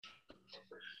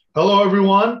Hello,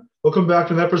 everyone. Welcome back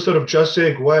to an episode of Just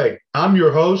Say Guay. I'm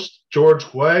your host, George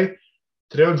Guay.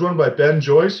 Today I'm joined by Ben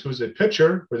Joyce, who's a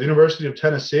pitcher for the University of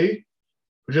Tennessee,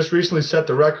 who just recently set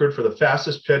the record for the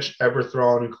fastest pitch ever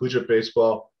thrown in collegiate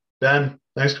baseball. Ben,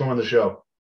 thanks for coming on the show.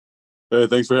 Hey,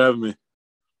 thanks for having me.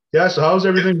 Yeah, so how's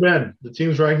everything been? The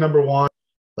team's ranked number one.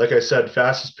 Like I said,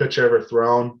 fastest pitch ever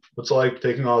thrown. What's it like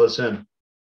taking all this in?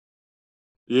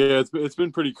 Yeah, it's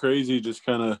been pretty crazy just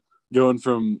kind of going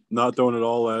from not throwing it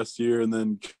all last year and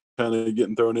then kind of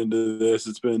getting thrown into this.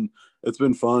 It's been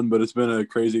fun, but it's been a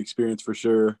crazy experience for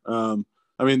sure. I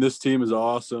mean, this team is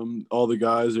awesome. All the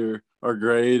guys are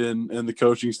great, and the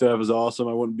coaching staff is awesome.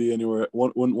 I wouldn't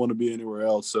want to be anywhere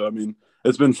else. So I mean,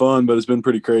 it's been fun, but it's been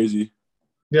pretty crazy.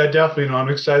 Yeah, definitely. I'm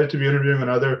excited to be interviewing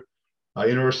another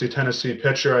University of Tennessee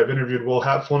pitcher. I've interviewed Will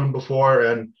Hatflin before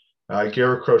and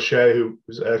Garrett Crochet,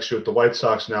 who's actually with the White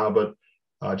Sox now. But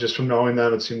just from knowing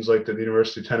them, it seems like the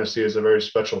University of Tennessee is a very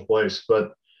special place.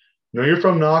 But you're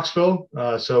from Knoxville,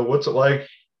 so what's it like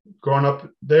growing up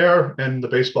there and the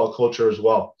baseball culture as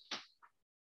well?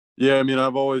 Yeah, I mean,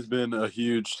 I've always been a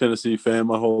huge Tennessee fan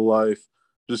my whole life.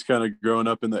 Just kind of growing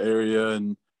up in the area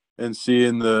and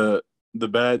seeing the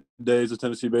bad days of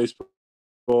Tennessee baseball,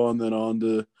 and then on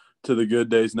to the good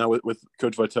days. Now with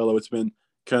Coach Vitello, it's been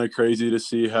kind of crazy to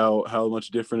see how much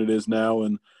different it is now,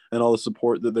 and all the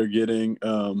support that they're getting.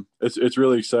 It's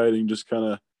really exciting. Just kind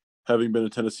of having been a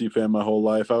Tennessee fan my whole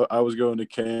life. I was going to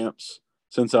camps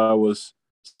since I was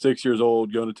 6 years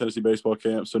old, going to Tennessee baseball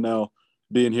camps. So now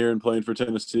being here and playing for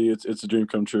Tennessee, it's a dream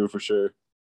come true for sure.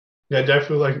 Yeah,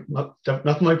 definitely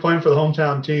nothing like playing for the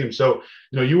hometown team. So,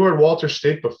 you were at Walter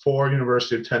State before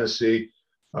University of Tennessee.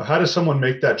 How does someone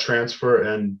make that transfer?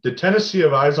 And did Tennessee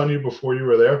have eyes on you before you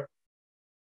were there?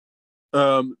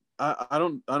 I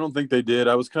don't think they did.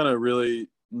 I was kind of really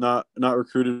not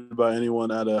recruited by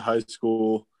anyone at a high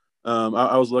school.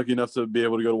 I was lucky enough to be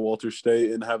able to go to Walter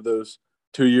State and have those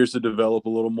 2 years to develop a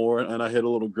little more, and I hit a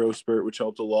little growth spurt, which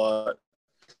helped a lot.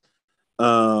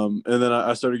 And then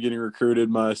I started getting recruited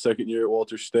my second year at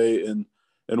Walter State, and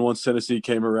once Tennessee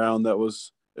came around, it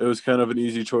was kind of an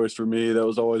easy choice for me. That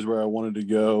was always where I wanted to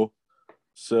go.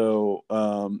 So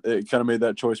it kind of made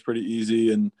that choice pretty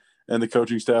easy, and the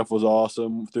coaching staff was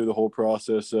awesome through the whole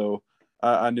process. So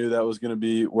I knew that was going to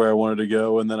be where I wanted to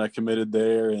go, and then I committed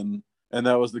there, and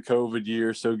that was the COVID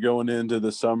year. So going into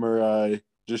the summer, I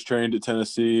just trained at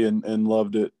Tennessee and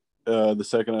loved it the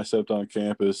second I stepped on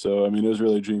campus. So I mean, it was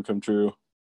really a dream come true.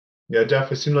 Yeah, it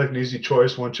definitely seemed like an easy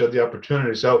choice once you had the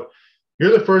opportunity. So,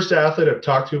 you're the first athlete I've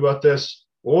talked to about this.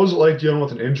 What was it like dealing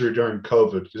with an injury during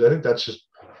COVID? Because I think it's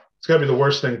got to be the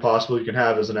worst thing possible you can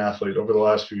have as an athlete over the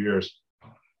last few years.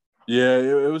 Yeah,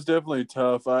 it was definitely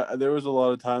tough. There was a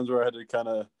lot of times where I had to kind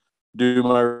of do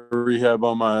my rehab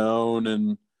on my own,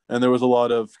 and there was a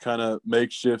lot of kind of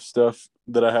makeshift stuff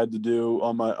that I had to do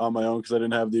on my own because I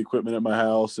didn't have the equipment at my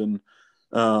house. And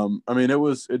I mean,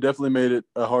 it definitely made it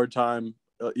a hard time,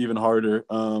 even harder.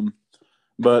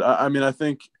 But I mean, I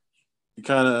think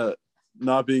kind of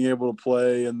not being able to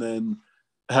play and then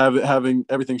having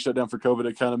everything shut down for COVID,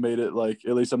 it kind of made it like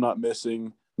at least I'm not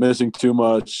missing too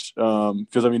much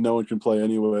because I mean no one can play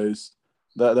anyways.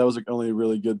 That was the only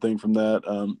really good thing from that.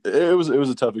 It was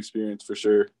a tough experience for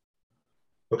sure.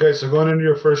 Okay, so going into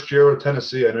your first year with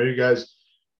Tennessee, I know you guys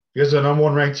are the number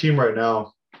one ranked team right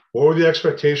now. What were the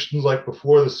expectations like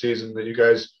before the season that you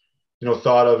guys,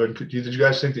 thought of, and did you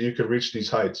guys think that you could reach these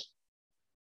heights?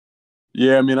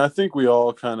 Yeah, I mean I think we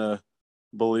all kind of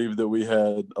believed that we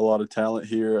had a lot of talent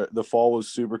here. The fall was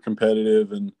super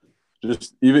competitive, and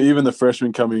just even the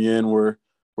freshmen coming in were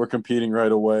competing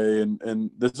right away.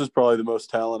 And this is probably the most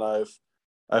talent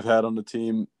I've had on the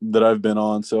team that I've been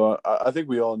on. So I think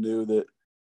we all knew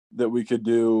that we could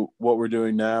do what we're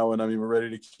doing now, and I mean we're ready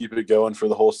to keep it going for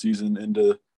the whole season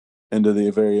into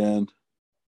the very end.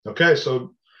 Okay,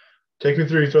 so take me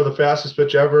through. You throw the fastest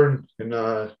pitch ever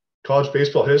in college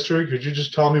baseball history. Could you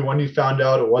just tell me when you found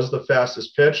out it was the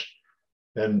fastest pitch,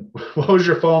 and what was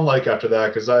your phone like after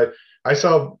that? Because I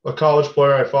saw a college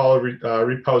player I follow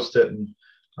repost it, and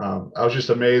I was just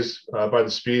amazed by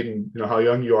the speed and how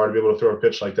young you are to be able to throw a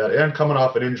pitch like that, and coming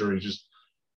off an injury. Just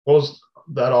what was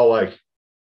that all like?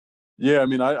 Yeah, I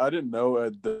mean I didn't know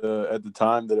at the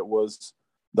time that it was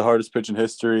the hardest pitch in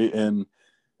history, and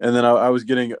then I was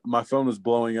getting my phone was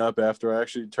blowing up after I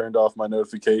actually turned off my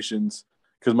notifications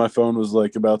because my phone was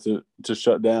like about to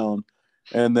shut down.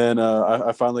 And then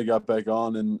I finally got back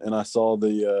on, and I saw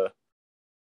it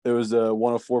was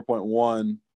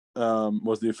 104.1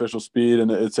 was the official speed, and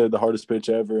it said the hardest pitch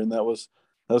ever. And that was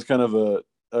kind of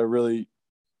a really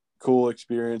cool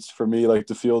experience for me, like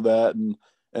to feel that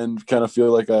and kind of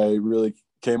feel like I really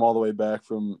came all the way back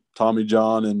from Tommy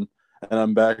John, and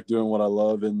I'm back doing what I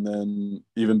love, and then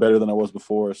even better than I was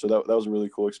before. So that was a really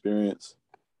cool experience.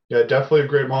 Yeah, definitely a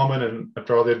great moment. And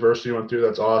after all the adversity you went through,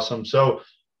 that's awesome. So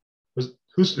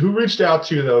who reached out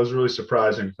to you that was really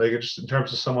surprising? Like just in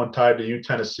terms of someone tied to you,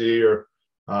 Tennessee, or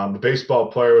the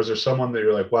baseball player, was there someone that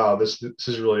you're like, wow, this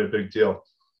is really a big deal?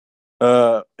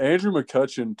 Andrew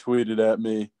McCutchen tweeted at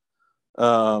me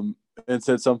and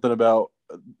said something about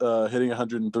hitting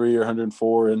 103 or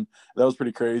 104, and that was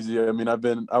pretty crazy. I mean,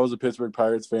 I was a Pittsburgh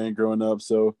Pirates fan growing up,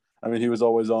 so I mean, he was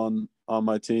always on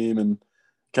my team, and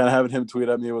kind of having him tweet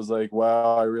at me was like,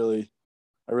 wow,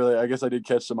 I guess I did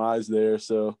catch some eyes there.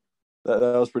 So that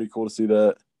was pretty cool to see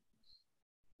that.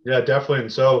 Yeah, definitely.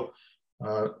 And so,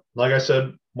 like I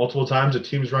said multiple times, the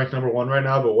team's ranked number one right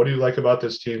now. But what do you like about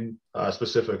this team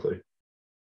specifically?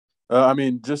 I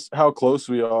mean, just how close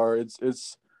we are.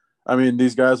 I mean,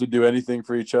 these guys would do anything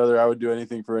for each other. I would do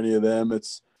anything for any of them.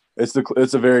 It's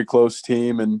a very close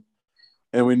team,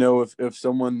 and we know if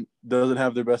someone doesn't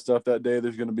have their best stuff that day,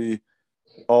 there's going to be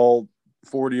all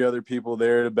 40 other people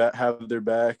there to have their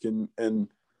back, and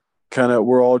kind of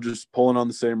we're all just pulling on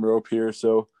the same rope here.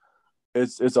 So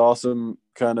it's awesome,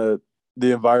 kind of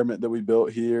the environment that we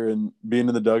built here, and being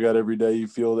in the dugout every day, you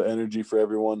feel the energy for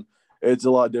everyone. It's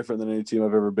a lot different than any team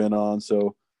I've ever been on.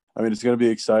 So, I mean, it's going to be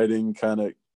exciting kind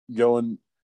of going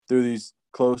through these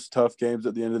close, tough games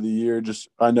at the end of the year. Just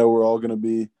I know we're all going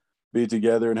to be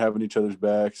together and having each other's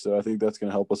back. So I think that's going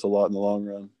to help us a lot in the long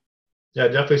run. Yeah, it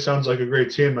definitely sounds like a great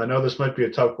team. I know this might be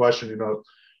a tough question. It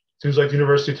seems like the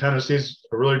University of Tennessee is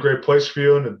a really great place for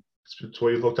you, and it's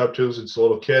what you've looked up to since a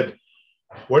little kid.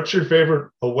 What's your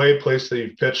favorite away place that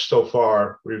you've pitched so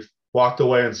far, where you've walked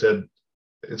away and said,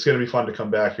 it's going to be fun to come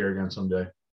back here again someday?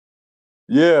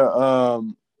 Yeah,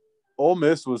 Ole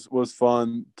Miss was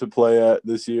fun to play at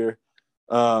this year.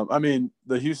 I mean,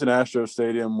 the Houston Astros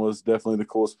Stadium was definitely the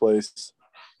coolest place.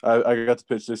 I got to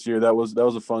pitch this year. That was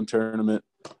a fun tournament,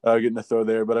 getting to throw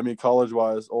there. But I mean, college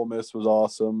wise, Ole Miss was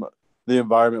awesome. The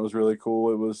environment was really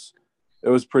cool. It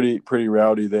was pretty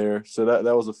rowdy there. So that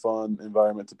was a fun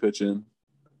environment to pitch in.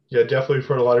 Yeah, definitely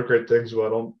heard a lot of great things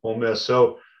about Ole Miss.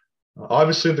 So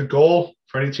obviously the goal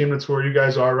for any team that's where you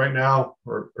guys are right now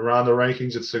or around the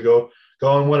rankings, it's to go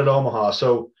and win at Omaha.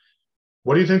 So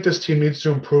what do you think this team needs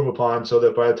to improve upon so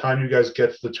that by the time you guys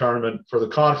get to the tournament for the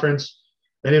conference,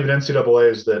 and even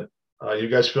NCAAs, that you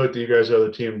guys feel like that you guys are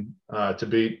the team to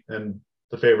beat and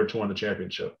the favorite to win the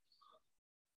championship?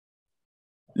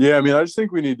 Yeah, I mean, I just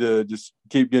think we need to just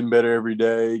keep getting better every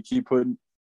day, keep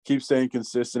staying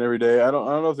consistent every day. I don't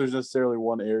know if there's necessarily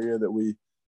one area that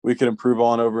we can improve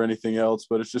on over anything else,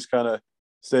 but it's just kind of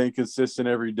staying consistent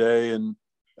every day and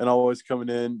always coming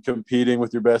in, competing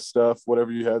with your best stuff,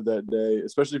 whatever you have that day,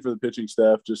 especially for the pitching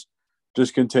staff. Just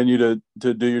continue to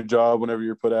do your job whenever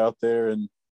you're put out there, and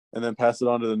then pass it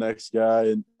on to the next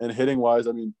guy. And hitting wise,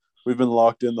 I mean, we've been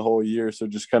locked in the whole year, so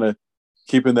just kind of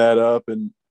keeping that up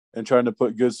and trying to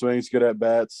put good swings, good at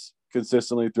bats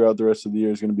consistently throughout the rest of the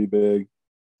year is going to be big.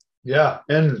 Yeah.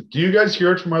 And do you guys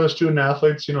hear it from other student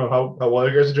athletes, how well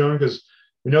you guys are doing? Because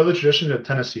we know the tradition that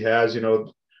Tennessee has,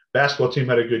 basketball team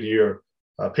had a good year.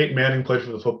 Peyton Manning played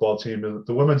for the football team, and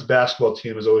the women's basketball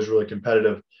team is always really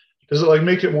competitive. Does it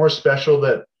make it more special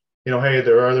that, hey,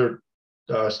 there are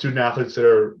other student athletes that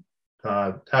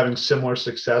are having similar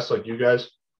success like you guys?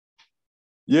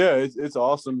 Yeah, it's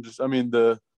awesome. Just, I mean,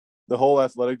 the whole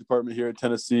athletic department here at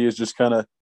Tennessee is just kind of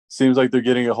seems like they're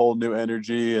getting a whole new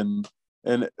energy, and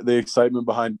the excitement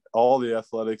behind all the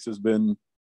athletics has been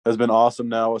awesome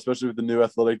now, especially with the new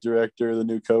athletic director, the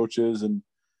new coaches. And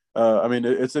I mean,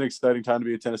 it's an exciting time to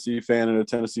be a Tennessee fan and a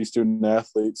Tennessee student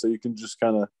athlete. So you can just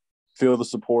kind of feel the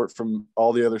support from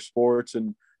all the other sports,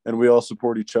 and we all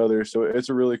support each other. So it's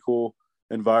a really cool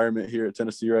environment here at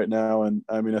Tennessee right now. And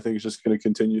I mean, I think it's just going to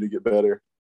continue to get better.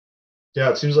 Yeah,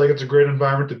 it seems like it's a great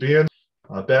environment to be in.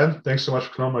 Ben, thanks so much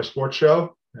for coming on my sports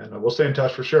show, and we'll stay in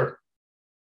touch for sure.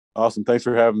 Awesome. Thanks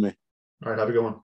for having me. All right, have a good one.